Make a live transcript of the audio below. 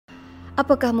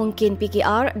Apakah mungkin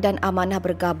PKR dan Amanah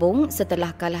bergabung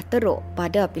setelah kalah teruk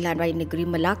pada pilihan raya negeri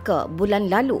Melaka bulan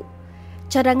lalu?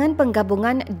 Cadangan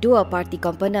penggabungan dua parti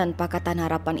komponen Pakatan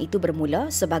Harapan itu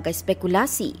bermula sebagai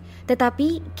spekulasi,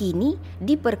 tetapi kini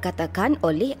diperkatakan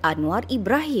oleh Anwar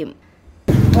Ibrahim.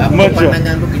 Apa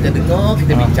pandangan tu kita dengar,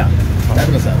 kita bincang. Tak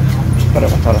ada masalah. Tak ada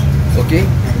masalah. Okey?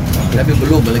 Tapi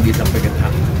belum lagi sampai ke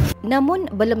tahap.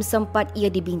 Namun belum sempat ia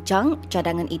dibincang,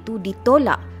 cadangan itu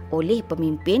ditolak oleh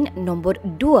pemimpin nombor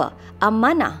 2,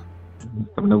 Amanah.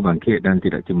 Tak pernah bangkit dan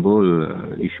tidak timbul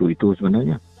isu itu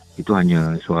sebenarnya. Itu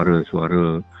hanya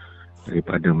suara-suara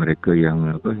daripada mereka yang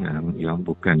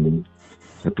bukan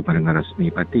satu pandangan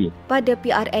rasmi parti. Pada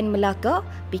PRN Melaka,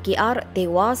 PKR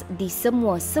tewas di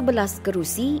semua 11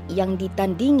 kerusi yang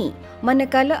ditandingi,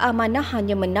 manakala Amanah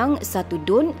hanya menang 1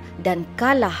 dun dan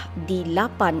kalah di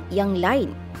 8 yang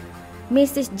lain.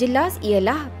 Mesej jelas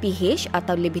ialah PH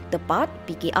atau lebih tepat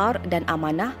PKR dan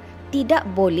Amanah tidak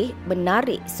boleh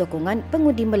menarik sokongan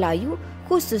pengundi Melayu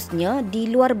khususnya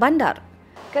di luar bandar.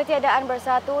 Ketiadaan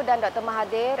Bersatu dan Dr.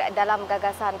 Mahathir dalam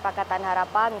gagasan Pakatan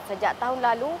Harapan sejak tahun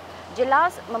lalu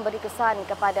jelas memberi kesan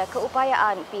kepada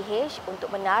keupayaan PH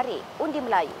untuk menarik undi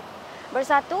Melayu.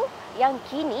 Bersatu yang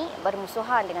kini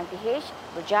bermusuhan dengan PH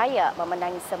berjaya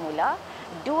memenangi semula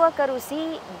 2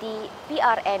 kerusi di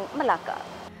PRN Melaka.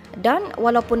 Dan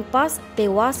walaupun PAS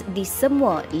tewas di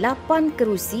semua 8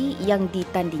 kerusi yang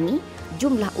ditandingi,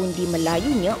 jumlah undi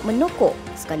Melayunya menokok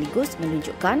sekaligus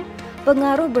menunjukkan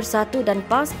pengaruh Bersatu dan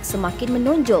PAS semakin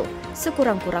menonjol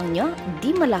sekurang-kurangnya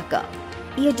di Melaka.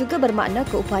 Ia juga bermakna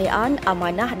keupayaan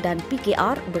Amanah dan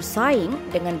PKR bersaing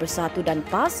dengan Bersatu dan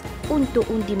PAS untuk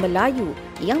undi Melayu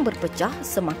yang berpecah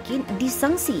semakin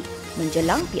disangsi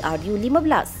menjelang PRU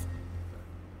 15.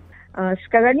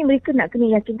 Sekarang ni mereka nak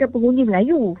kena yakinkan pengundi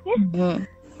Melayu.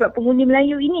 Sebab pengundi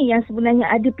Melayu ini yang sebenarnya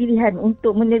ada pilihan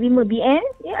untuk menerima BN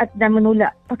dan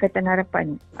menolak Pakatan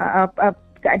Harapan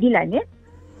keadilan.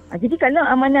 Jadi kalau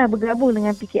Amanah bergabung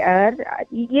dengan PKR,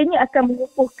 ianya akan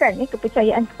mengukuhkan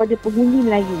kepercayaan kepada pengundi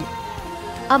Melayu.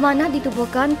 Amanah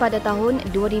ditubuhkan pada tahun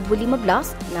 2015,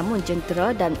 namun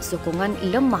jentera dan sokongan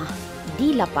lemah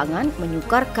di lapangan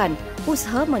menyukarkan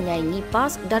usaha menyaingi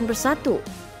PAS dan Bersatu.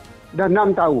 Dah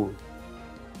 6 tahun.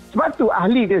 Sebab tu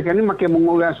ahli dia sekarang ni makin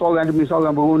mengurang seorang demi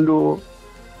seorang berundur.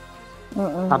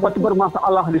 Apa tu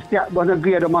bermasalah di setiap buah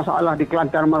negeri ada masalah, di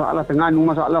Kelantan ada masalah, Terengganu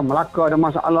masalah, Melaka ada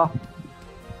masalah,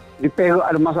 di Perak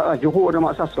ada masalah, Johor ada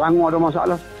masalah, Selangor ada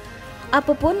masalah.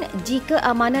 Apapun jika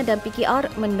Amanah dan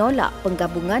PKR menolak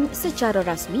penggabungan secara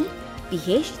rasmi,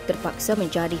 PH terpaksa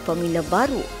mencari formula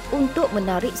baru untuk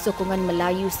menarik sokongan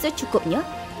Melayu secukupnya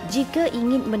jika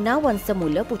ingin menawan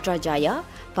semula Putrajaya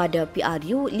pada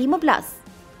PRU 15.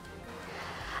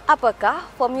 Apakah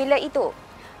formula itu?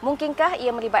 Mungkinkah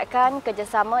ia melibatkan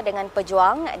kerjasama dengan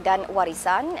pejuang dan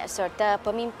warisan serta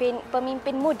pemimpin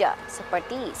muda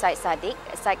seperti Syed Saddiq,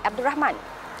 Syed Abdul Rahman?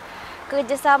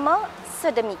 Kerjasama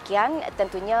sedemikian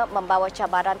tentunya membawa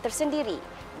cabaran tersendiri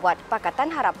buat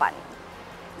Pakatan Harapan.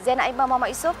 Zainab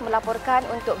Muhammad Yusof melaporkan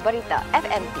untuk Berita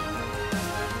FMT.